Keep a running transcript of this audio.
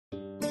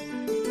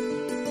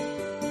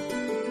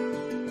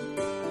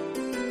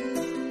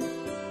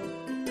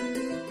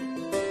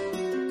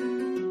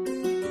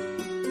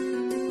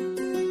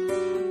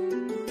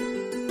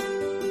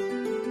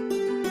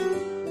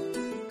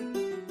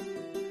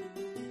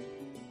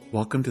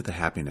Welcome to the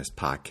Happiness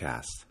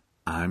Podcast.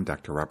 I'm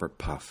Dr. Robert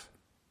Puff.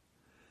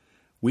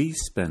 We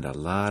spend a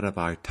lot of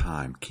our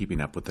time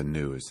keeping up with the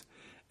news,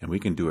 and we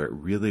can do it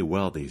really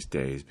well these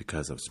days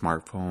because of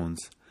smartphones,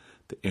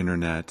 the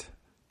internet,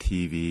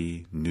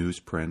 TV,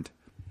 newsprint.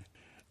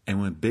 And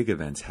when big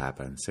events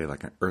happen, say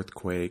like an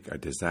earthquake, a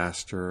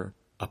disaster,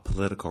 a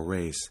political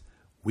race,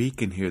 we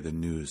can hear the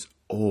news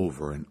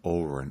over and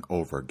over and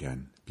over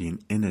again,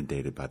 being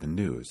inundated by the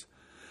news.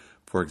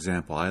 For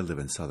example, I live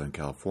in Southern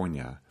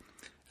California,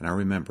 and I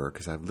remember,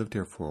 because I've lived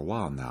here for a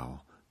while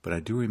now, but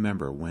I do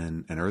remember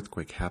when an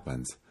earthquake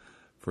happens,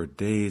 for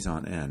days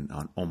on end,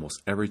 on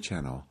almost every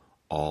channel,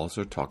 all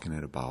they're talking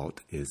about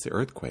is the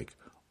earthquake,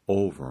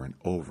 over and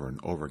over and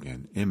over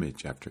again,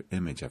 image after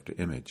image after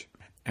image.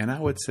 And I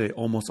would say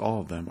almost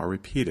all of them are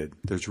repeated.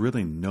 There's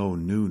really no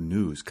new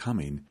news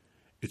coming.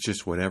 It's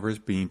just whatever is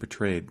being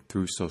portrayed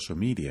through social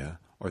media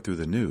or through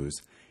the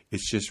news,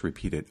 it's just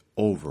repeated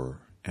over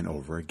and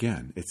over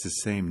again. It's the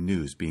same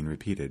news being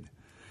repeated.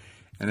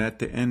 And at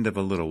the end of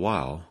a little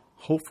while,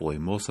 hopefully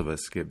most of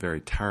us get very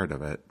tired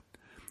of it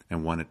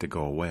and want it to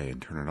go away and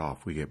turn it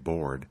off. We get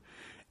bored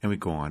and we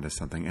go on to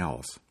something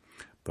else.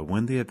 But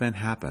when the event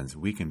happens,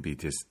 we can be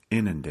just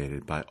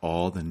inundated by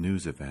all the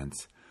news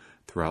events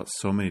throughout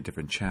so many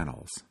different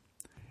channels.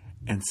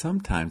 And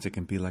sometimes it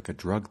can be like a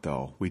drug,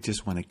 though. We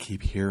just want to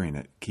keep hearing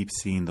it, keep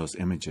seeing those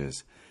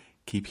images,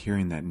 keep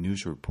hearing that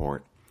news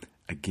report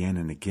again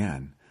and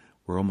again.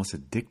 We're almost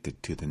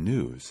addicted to the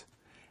news.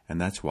 And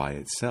that's why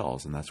it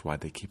sells, and that's why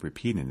they keep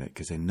repeating it,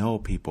 because they know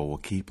people will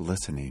keep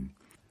listening.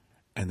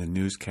 And the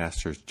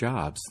newscasters'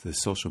 jobs, the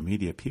social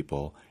media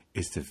people,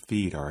 is to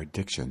feed our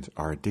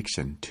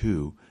addiction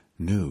to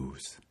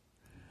news.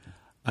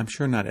 I'm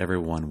sure not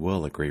everyone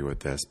will agree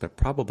with this, but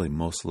probably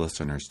most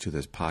listeners to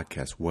this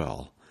podcast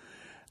will,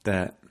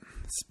 that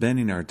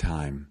spending our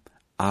time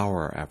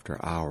hour after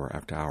hour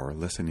after hour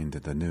listening to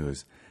the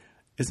news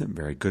isn't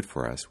very good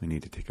for us. We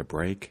need to take a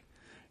break.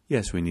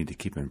 Yes, we need to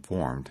keep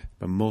informed,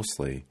 but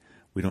mostly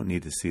we don't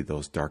need to see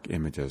those dark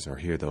images or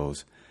hear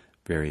those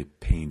very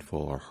painful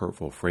or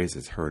hurtful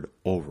phrases heard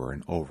over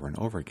and over and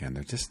over again.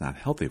 They're just not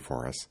healthy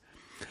for us.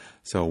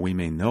 So we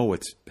may know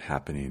what's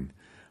happening,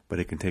 but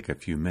it can take a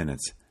few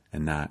minutes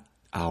and not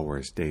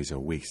hours, days, or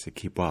weeks to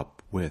keep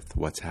up with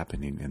what's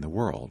happening in the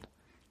world.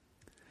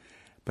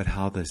 But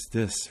how does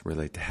this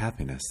relate to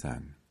happiness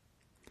then?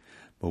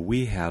 Well,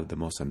 we have the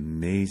most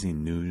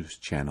amazing news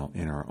channel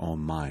in our own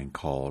mind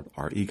called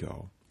our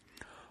ego.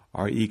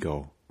 Our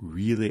ego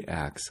really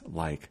acts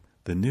like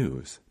the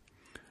news.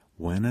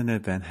 When an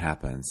event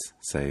happens,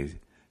 say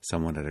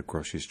someone at a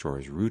grocery store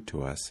is rude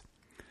to us,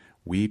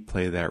 we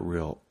play that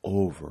reel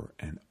over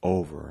and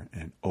over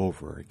and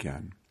over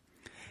again.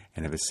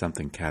 And if it's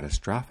something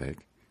catastrophic,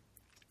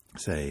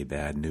 say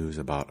bad news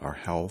about our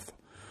health,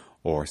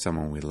 or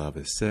someone we love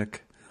is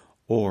sick,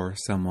 or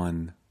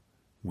someone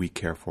we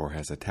care for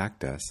has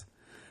attacked us,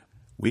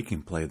 we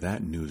can play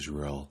that news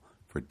reel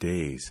for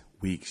days,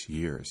 weeks,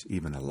 years,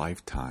 even a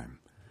lifetime.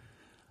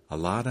 A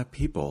lot of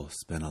people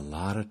spend a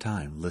lot of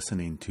time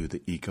listening to the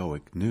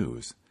egoic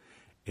news.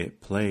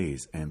 It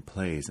plays and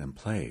plays and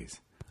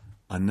plays.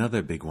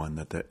 Another big one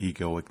that the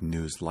egoic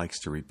news likes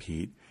to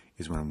repeat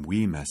is when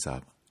we mess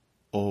up.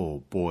 Oh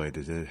boy,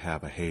 did it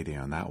have a heyday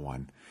on that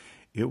one.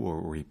 It will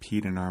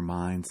repeat in our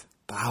minds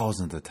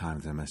thousands of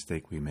times the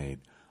mistake we made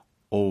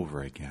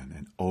over again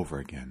and over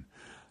again.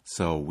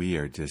 So we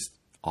are just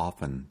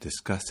often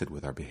disgusted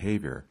with our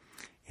behavior,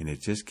 and it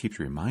just keeps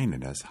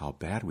reminding us how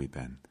bad we've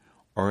been,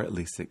 or at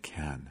least it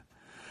can.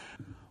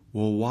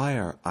 Well, why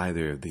are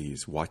either of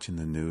these, watching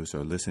the news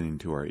or listening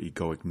to our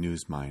egoic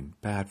news mind,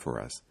 bad for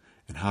us,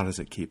 and how does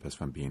it keep us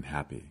from being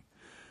happy?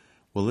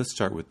 Well, let's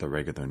start with the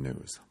regular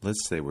news.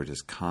 Let's say we're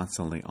just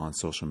constantly on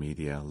social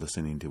media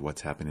listening to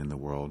what's happening in the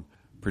world,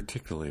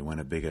 particularly when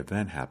a big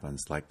event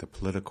happens like the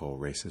political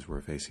races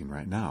we're facing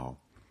right now.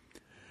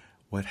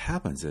 What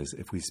happens is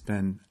if we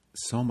spend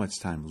so much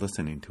time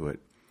listening to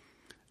it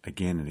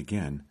again and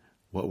again,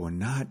 what we're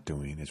not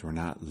doing is we're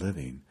not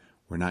living.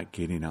 We're not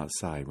getting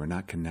outside. We're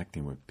not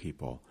connecting with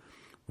people.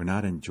 We're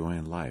not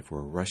enjoying life.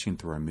 We're rushing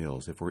through our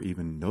meals, if we're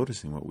even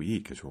noticing what we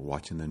eat because we're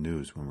watching the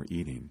news when we're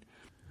eating.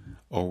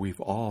 Or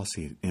we've all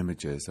seen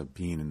images of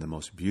being in the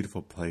most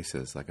beautiful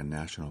places like a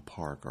national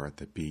park or at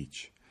the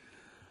beach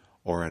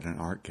or at an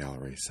art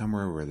gallery,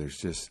 somewhere where there's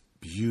just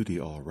beauty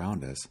all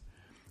around us.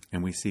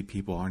 And we see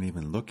people aren't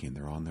even looking.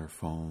 They're on their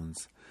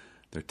phones,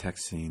 they're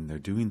texting, they're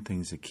doing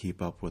things to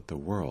keep up with the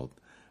world,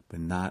 but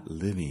not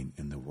living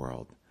in the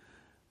world.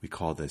 We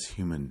call this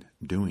human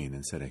doing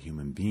instead of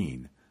human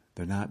being.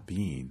 They're not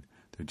being.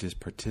 They're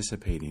just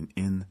participating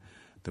in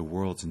the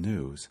world's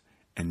news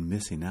and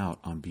missing out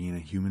on being a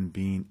human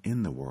being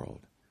in the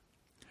world.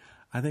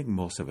 I think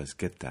most of us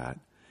get that,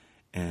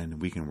 and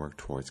we can work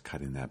towards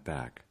cutting that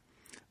back.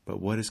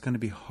 But what is going to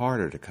be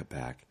harder to cut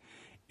back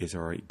is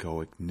our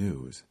egoic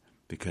news,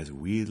 because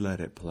we let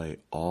it play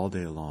all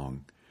day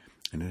long,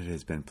 and it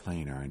has been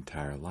playing our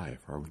entire life,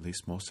 or at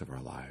least most of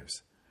our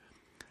lives.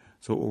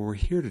 So what we're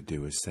here to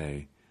do is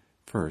say,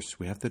 first,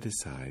 we have to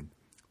decide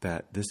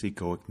that this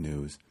egoic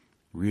news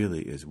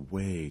really is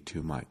way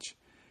too much.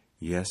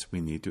 Yes,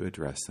 we need to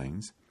address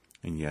things,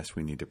 and yes,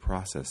 we need to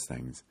process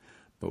things,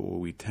 but what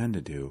we tend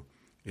to do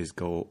is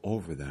go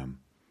over them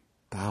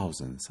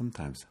thousands,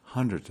 sometimes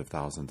hundreds of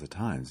thousands of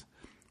times,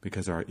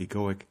 because our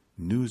egoic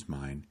news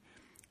mind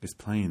is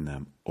playing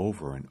them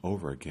over and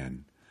over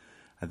again.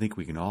 I think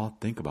we can all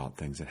think about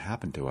things that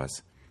happen to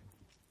us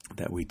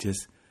that we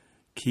just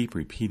keep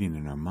repeating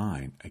in our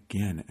mind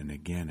again and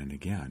again and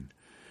again,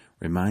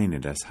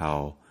 reminding us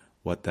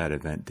what that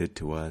event did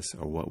to us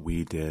or what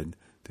we did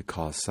to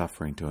cause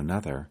suffering to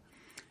another,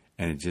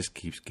 and it just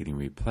keeps getting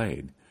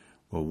replayed.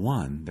 Well,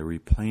 one, the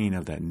replaying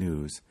of that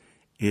news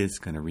is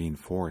going to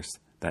reinforce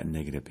that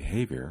negative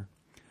behavior,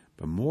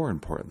 but more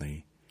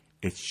importantly,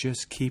 it's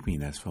just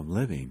keeping us from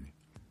living.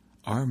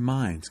 Our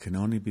minds can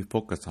only be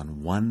focused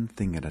on one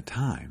thing at a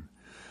time.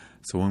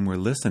 So when we're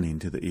listening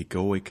to the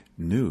egoic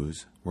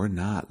news, we're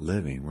not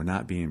living. We're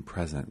not being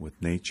present with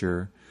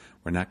nature.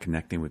 We're not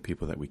connecting with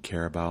people that we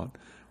care about.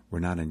 We're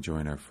not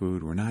enjoying our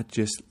food. We're not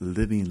just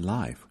living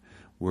life.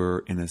 We're,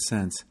 in a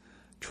sense,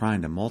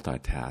 trying to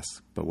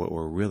multitask, but what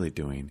we're really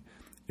doing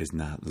is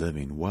not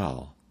living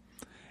well.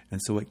 And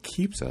so it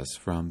keeps us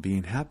from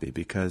being happy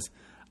because,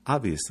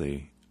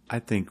 obviously, I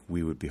think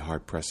we would be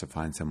hard-pressed to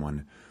find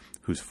someone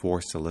who's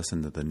forced to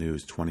listen to the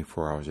news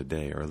 24 hours a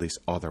day, or at least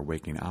all their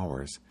waking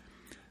hours,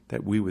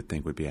 that we would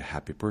think would be a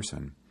happy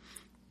person.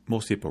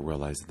 Most people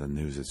realize that the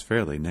news is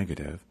fairly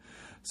negative,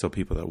 so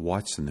people that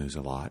watch the news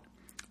a lot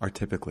are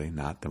typically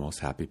not the most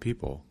happy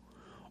people.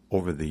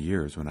 Over the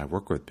years, when I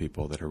work with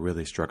people that are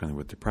really struggling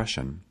with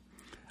depression,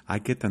 I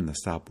get them to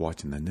stop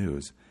watching the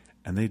news,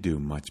 and they do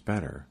much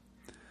better.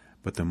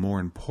 But the more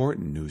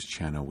important news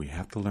channel we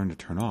have to learn to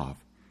turn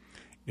off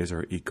is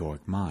our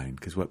egoic mind,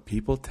 because what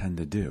people tend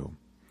to do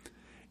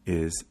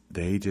is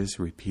they just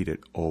repeat it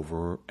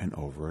over and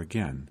over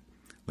again.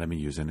 Let me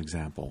use an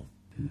example.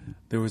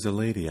 There was a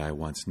lady I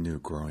once knew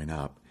growing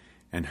up,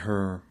 and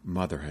her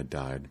mother had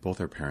died. Both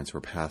her parents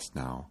were passed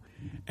now,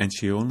 and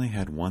she only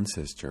had one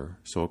sister,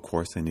 so of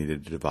course they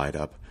needed to divide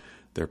up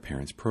their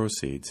parents'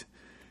 proceeds.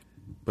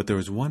 But there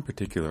was one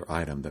particular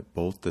item that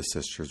both the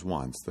sisters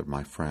wanted, that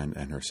my friend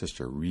and her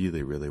sister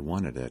really, really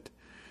wanted it.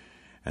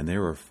 And they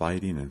were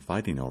fighting and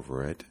fighting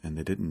over it, and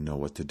they didn't know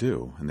what to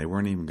do. And they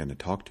weren't even going to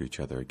talk to each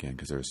other again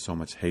because there was so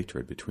much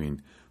hatred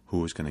between who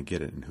was going to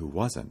get it and who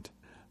wasn't.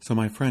 So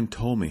my friend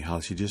told me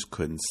how she just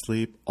couldn't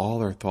sleep.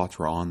 All her thoughts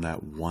were on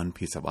that one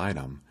piece of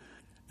item.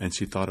 And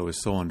she thought it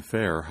was so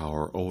unfair how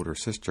her older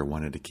sister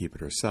wanted to keep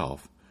it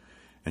herself.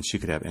 And she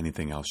could have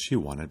anything else she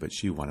wanted, but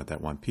she wanted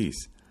that one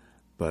piece.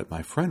 But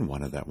my friend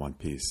wanted that one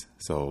piece.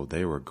 So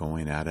they were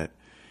going at it,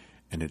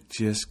 and it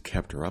just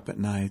kept her up at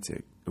night.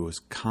 It was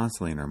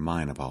constantly in her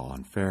mind of how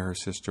unfair her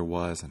sister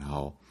was and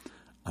how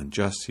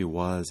unjust she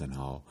was and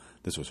how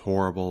this was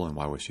horrible and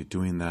why was she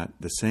doing that.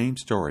 The same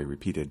story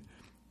repeated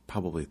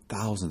probably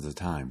thousands of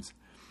times.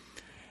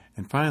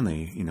 And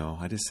finally,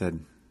 I just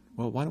said,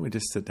 well, why don't we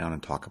just sit down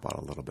and talk about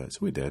it a little bit? So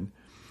we did.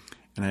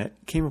 And I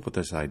came up with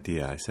this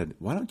idea. I said,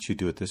 why don't you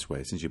do it this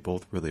way? Since you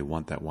both really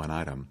want that one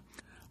item,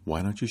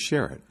 why don't you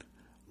share it?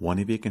 One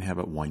of you can have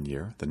it 1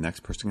 year, the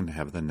next person can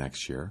have it the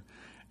next year,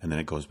 and then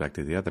it goes back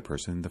to the other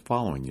person the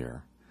following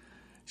year.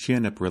 She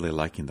ended up really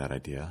liking that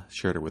idea,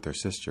 shared it with her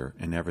sister,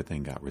 and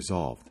everything got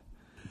resolved.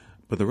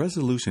 But the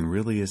resolution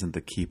really isn't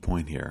the key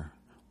point here.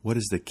 What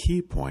is the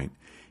key point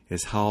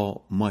is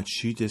how much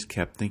she just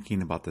kept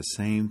thinking about the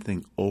same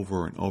thing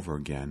over and over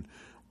again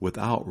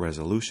without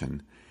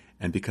resolution.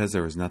 And because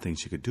there was nothing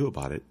she could do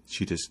about it,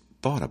 she just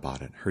thought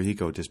about it. Her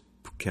ego just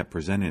kept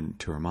presenting it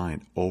to her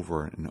mind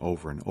over and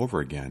over and over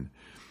again.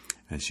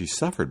 And she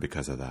suffered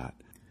because of that.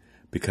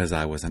 Because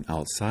I was an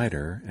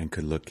outsider and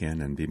could look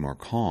in and be more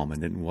calm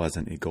and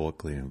wasn't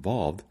egoically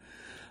involved,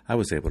 I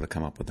was able to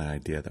come up with an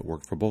idea that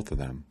worked for both of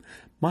them.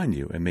 Mind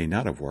you, it may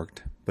not have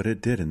worked, but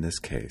it did in this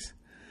case.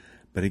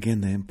 But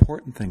again, the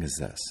important thing is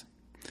this.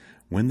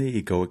 When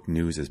the egoic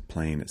news is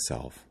playing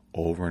itself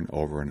over and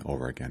over and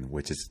over again,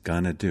 which it's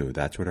going to do,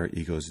 that's what our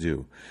egos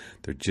do.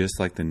 They're just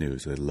like the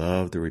news. They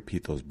love to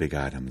repeat those big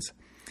items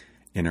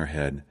in our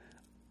head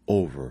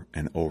over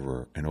and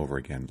over and over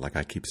again. Like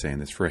I keep saying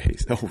this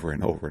phrase over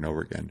and over and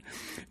over again.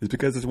 It's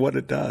because it's what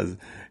it does.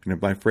 And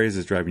if my phrase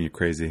is driving you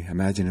crazy,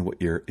 imagine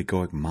what your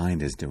egoic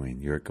mind is doing,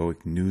 your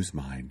egoic news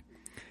mind.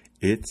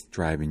 It's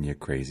driving you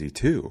crazy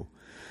too.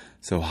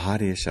 So how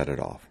do you shut it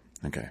off?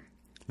 Okay,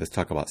 let's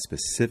talk about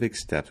specific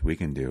steps we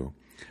can do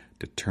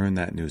to turn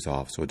that news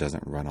off so it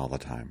doesn't run all the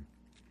time.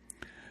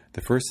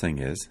 The first thing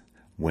is,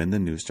 when the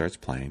news starts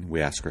playing,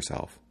 we ask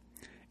ourselves,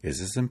 is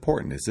this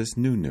important? Is this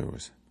new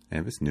news?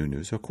 And if it's new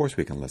news, of course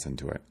we can listen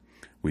to it.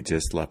 We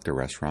just left a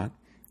restaurant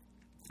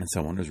and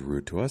someone was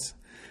rude to us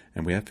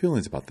and we have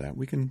feelings about that.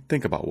 We can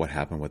think about what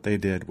happened, what they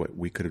did, what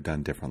we could have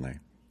done differently.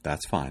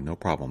 That's fine, no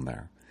problem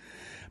there.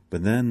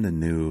 But then the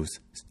news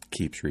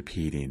keeps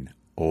repeating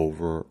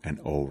over and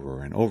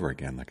over and over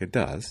again like it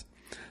does.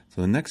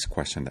 So the next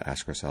question to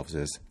ask ourselves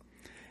is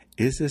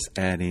this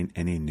adding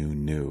any new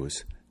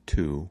news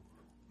to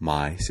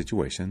my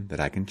situation that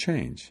I can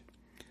change?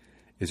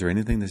 Is there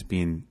anything that's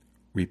being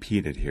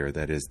repeated here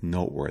that is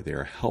noteworthy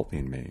or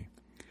helping me?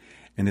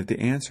 And if the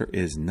answer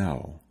is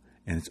no,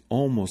 and it's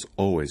almost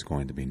always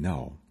going to be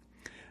no,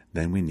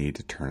 then we need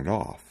to turn it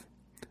off.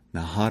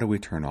 Now, how do we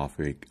turn off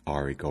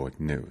our egoic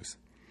news?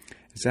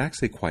 It's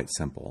actually quite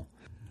simple.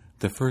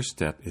 The first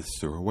step is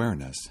through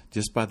awareness.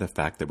 Just by the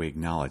fact that we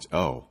acknowledge,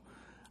 oh,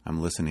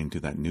 I'm listening to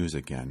that news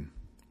again,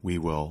 we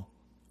will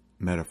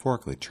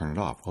metaphorically turn it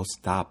off. We'll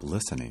stop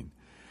listening.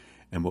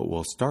 And what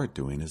we'll start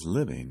doing is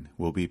living.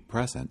 We'll be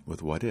present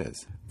with what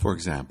is. For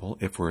example,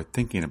 if we're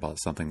thinking about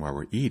something while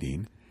we're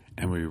eating,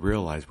 and we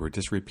realize we're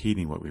just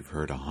repeating what we've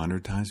heard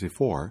 100 times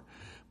before,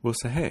 we'll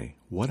say, hey,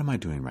 what am I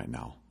doing right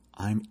now?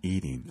 I'm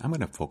eating. I'm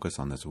going to focus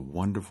on this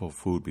wonderful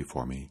food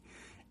before me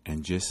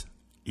and just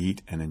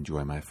eat and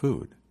enjoy my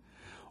food.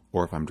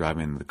 Or if I'm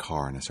driving in the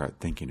car and I start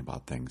thinking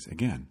about things,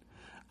 again,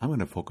 I'm going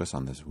to focus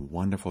on this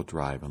wonderful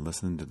drive and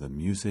listen to the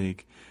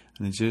music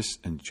and just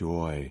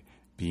enjoy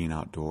being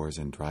outdoors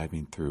and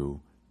driving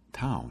through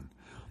town.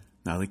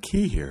 Now, the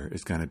key here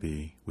is going to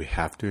be we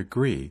have to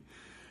agree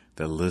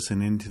that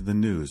listening to the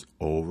news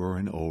over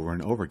and over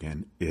and over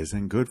again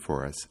isn't good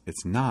for us.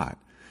 It's not.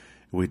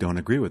 If we don't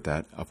agree with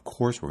that, of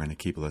course we're going to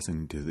keep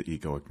listening to the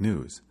egoic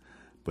news.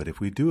 But if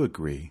we do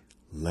agree,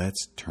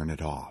 let's turn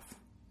it off.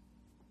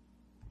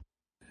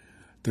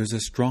 There's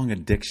a strong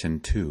addiction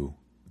to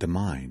the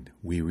mind.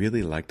 We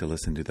really like to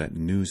listen to that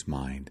news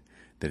mind,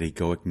 that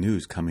egoic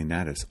news coming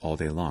at us all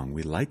day long.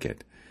 We like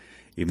it.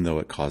 Even though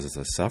it causes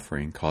us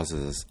suffering,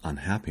 causes us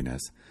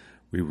unhappiness,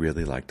 we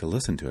really like to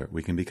listen to it.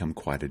 We can become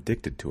quite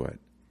addicted to it.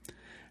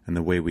 And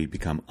the way we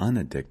become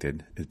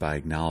unaddicted is by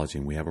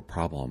acknowledging we have a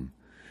problem.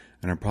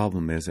 And our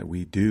problem is that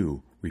we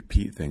do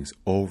repeat things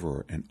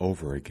over and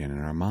over again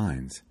in our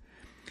minds.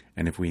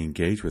 And if we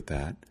engage with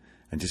that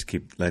and just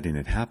keep letting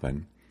it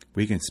happen,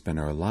 we can spend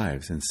our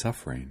lives in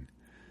suffering.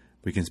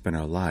 We can spend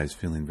our lives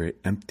feeling very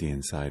empty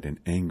inside and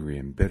angry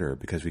and bitter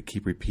because we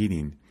keep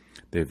repeating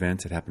the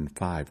events that happened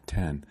 5,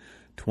 10,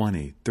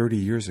 20, 30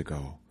 years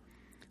ago.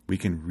 We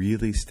can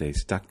really stay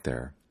stuck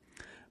there.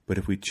 But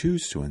if we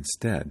choose to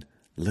instead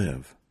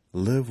live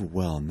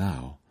well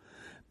now,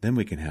 then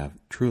we can have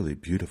truly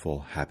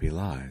beautiful, happy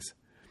lives.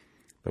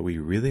 But we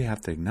really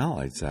have to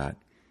acknowledge that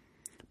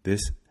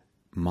this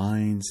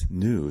mind's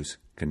news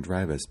can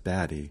drive us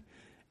batty,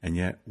 and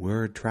yet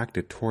we're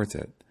attracted towards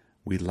it.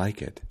 We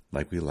like it,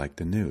 like we like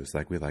the news,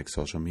 like we like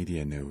social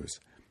media news.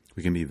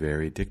 We can be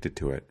very addicted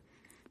to it.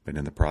 But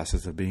in the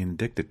process of being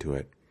addicted to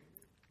it,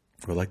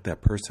 we're like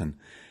that person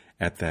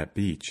at that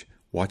beach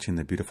watching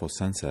the beautiful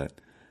sunset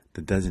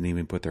that doesn't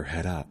even put their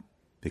head up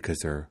because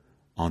they're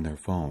on their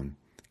phone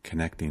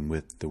connecting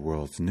with the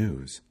world's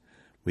news.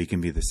 We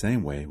can be the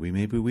same way.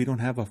 Maybe we don't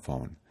have a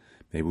phone.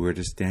 Maybe we're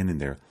just standing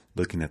there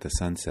looking at the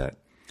sunset,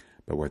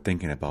 but we're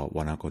thinking about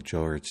what Uncle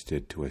George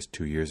did to us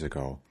 2 years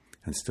ago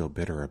and still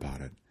bitter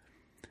about it.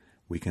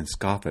 We can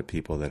scoff at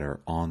people that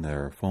are on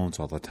their phones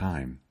all the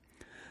time.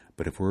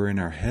 But if we're in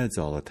our heads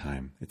all the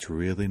time, it's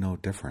really no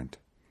different.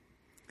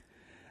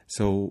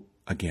 So,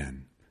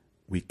 again,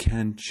 we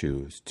can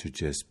choose to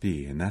just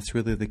be, and that's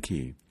really the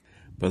key.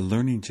 But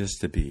learning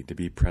just to be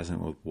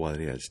present with what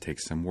it is,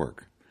 takes some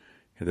work.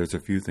 There's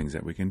a few things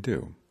that we can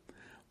do.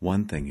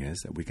 One thing is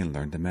that we can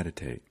learn to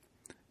meditate.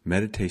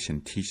 Meditation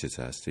teaches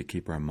us to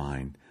keep our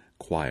mind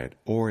quiet,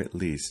 or at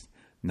least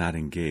not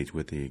engage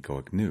with the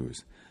egoic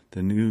news.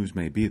 The news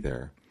may be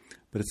there,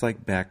 but it's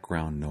like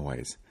background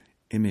noise.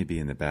 It may be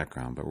in the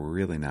background, but we're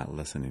really not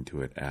listening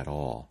to it at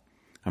all.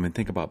 I mean,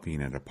 think about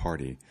being at a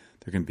party.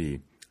 There can be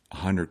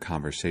 100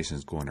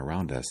 conversations going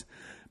around us,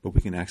 but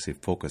we can actually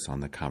focus on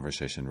the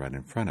conversation right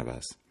in front of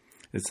us.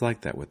 It's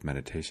like that with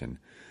meditation.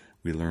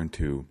 We learn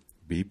to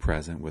be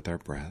present with our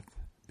breath,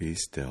 be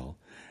still,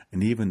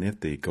 and even if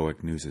the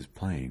egoic news is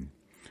playing,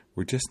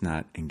 we're just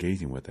not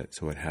engaging with it,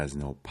 so it has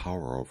no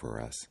power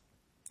over us.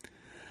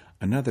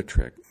 Another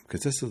trick,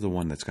 because this is the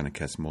one that's going to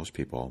catch most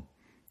people,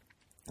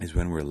 is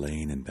when we're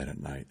laying in bed at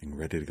night and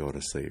ready to go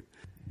to sleep.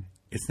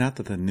 It's not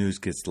that the news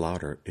gets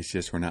louder, it's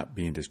just we're not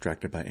being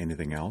distracted by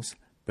anything else,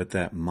 but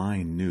that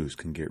mind news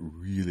can get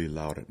really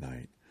loud at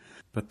night.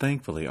 But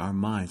thankfully, our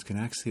minds can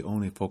actually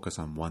only focus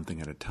on one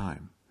thing at a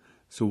time.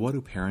 So what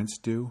do parents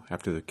do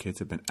after their kids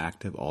have been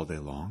active all day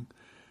long?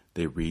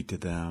 They read to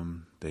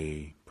them,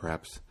 they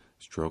perhaps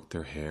stroke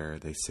their hair,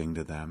 they sing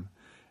to them,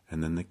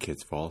 and then the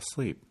kids fall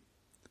asleep.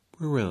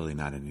 We're really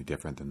not any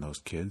different than those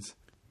kids.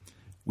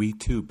 We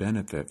too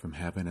benefit from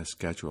having a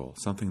schedule,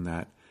 something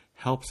that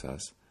helps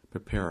us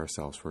prepare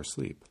ourselves for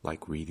sleep,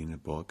 like reading a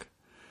book,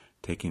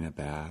 taking a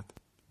bath,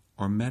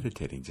 or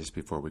meditating just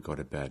before we go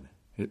to bed.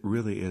 It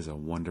really is a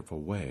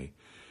wonderful way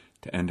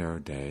to end our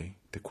day,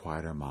 to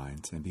quiet our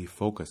minds, and be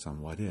focused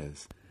on what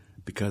is.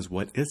 Because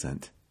what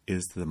isn't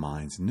is the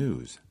mind's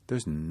news.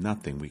 There's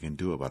nothing we can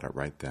do about it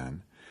right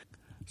then.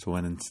 So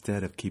when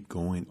instead of keep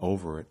going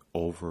over it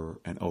over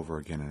and over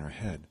again in our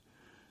head,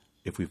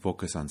 if we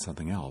focus on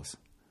something else,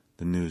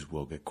 the news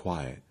will get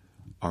quiet,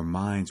 our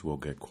minds will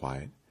get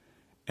quiet,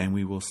 and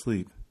we will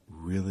sleep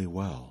really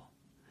well.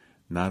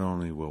 Not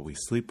only will we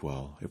sleep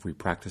well, if we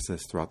practice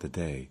this throughout the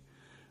day,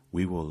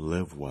 we will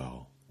live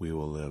well. We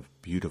will live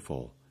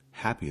beautiful,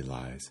 happy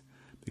lives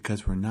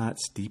because we're not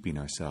steeping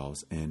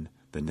ourselves in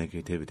the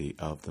negativity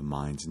of the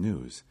mind's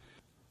news.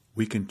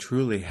 We can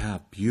truly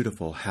have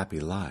beautiful, happy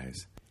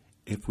lives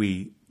if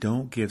we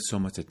don't give so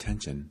much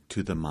attention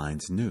to the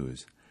mind's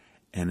news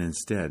and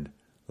instead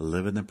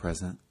live in the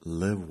present,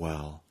 live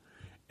well,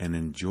 and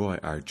enjoy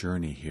our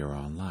journey here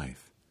on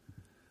life.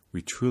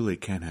 We truly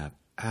can have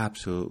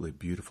absolutely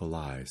beautiful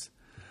lives,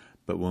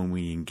 but when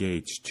we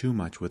engage too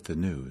much with the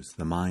news,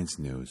 the mind's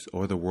news,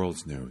 or the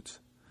world's news,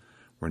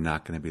 we're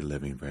not going to be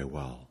living very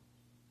well.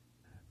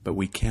 But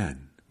we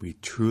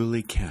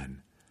truly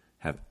can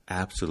have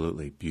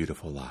absolutely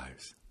beautiful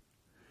lives.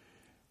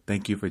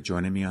 Thank you for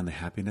joining me on the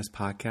Happiness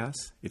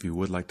Podcast. If you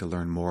would like to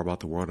learn more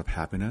about the world of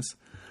happiness,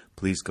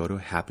 please go to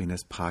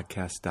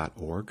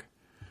happinesspodcast.org.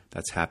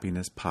 That's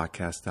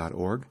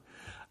happinesspodcast.org.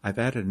 I've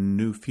added a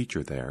new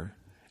feature there,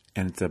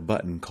 and it's a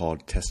button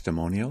called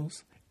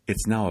Testimonials.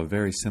 It's now a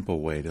very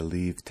simple way to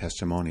leave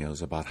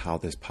testimonials about how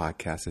this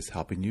podcast is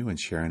helping you and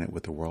sharing it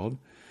with the world.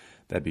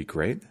 That'd be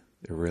great.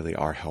 They really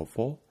are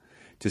helpful.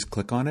 Just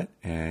click on it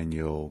and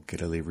you'll get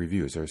to leave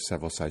reviews. There are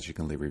several sites you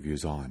can leave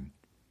reviews on.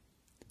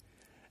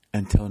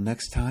 Until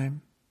next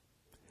time,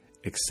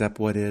 accept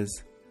what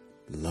is,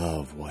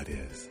 love what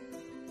is.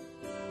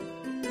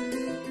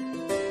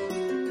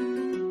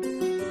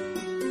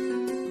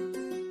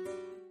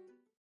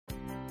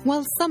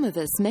 While some of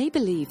us may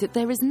believe that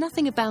there is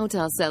nothing about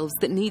ourselves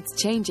that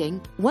needs changing,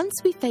 once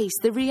we face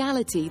the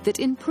reality that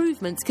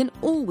improvements can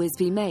always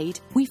be made,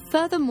 we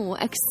furthermore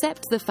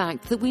accept the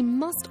fact that we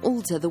must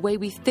alter the way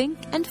we think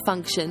and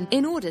function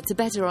in order to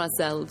better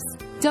ourselves.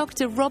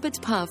 Dr.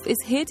 Robert Puff is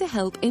here to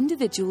help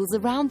individuals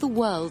around the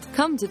world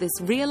come to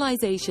this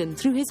realization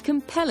through his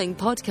compelling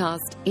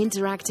podcast,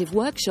 interactive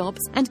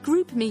workshops, and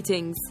group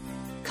meetings.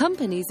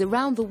 Companies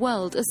around the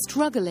world are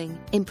struggling.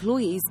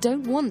 Employees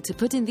don't want to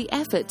put in the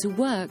effort to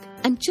work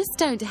and just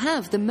don't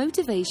have the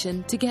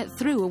motivation to get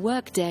through a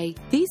workday.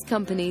 These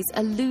companies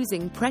are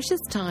losing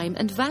precious time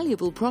and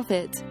valuable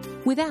profit.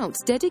 Without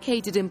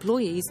dedicated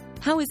employees,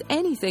 how is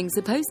anything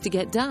supposed to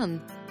get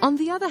done? On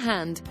the other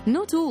hand,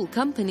 not all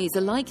companies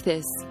are like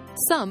this.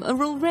 Some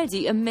are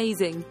already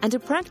amazing and are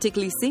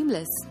practically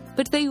seamless.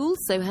 But they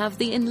also have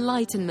the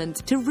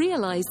enlightenment to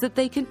realize that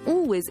they can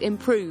always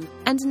improve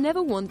and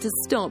never want to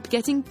stop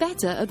getting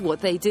better at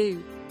what they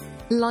do.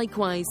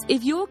 Likewise,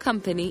 if your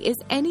company is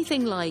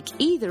anything like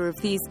either of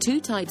these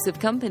two types of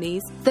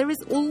companies, there is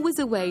always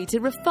a way to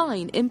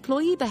refine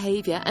employee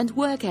behavior and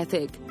work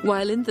ethic,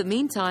 while in the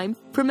meantime,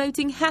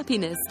 promoting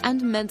happiness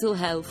and mental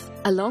health.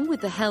 Along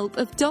with the help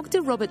of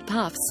Dr. Robert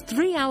Puff's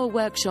 3-hour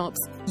workshops,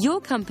 your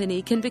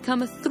company can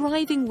become a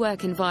thriving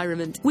work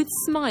environment with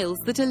smiles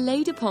that are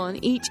laid upon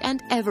each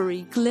and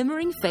every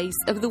glimmering face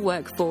of the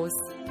workforce.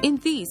 In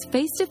these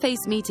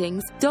face-to-face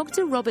meetings,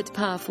 Dr. Robert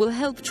Puff will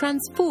help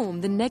transform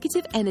the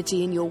negative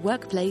energy in your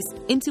workplace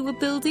into a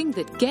building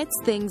that gets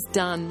things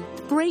done.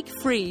 Break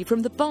free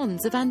from the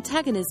bonds of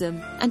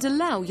antagonism and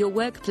allow your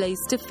workplace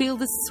to feel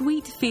the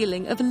sweet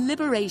feeling of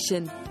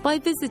liberation by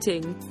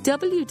visiting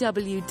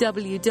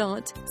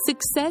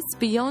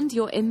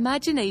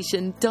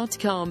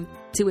www.successbeyondyourimaginationcom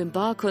to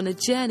embark on a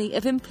journey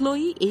of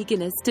employee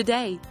eagerness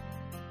today.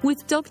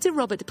 With Dr.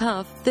 Robert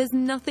Puff, there's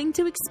nothing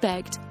to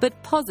expect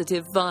but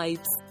positive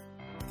vibes.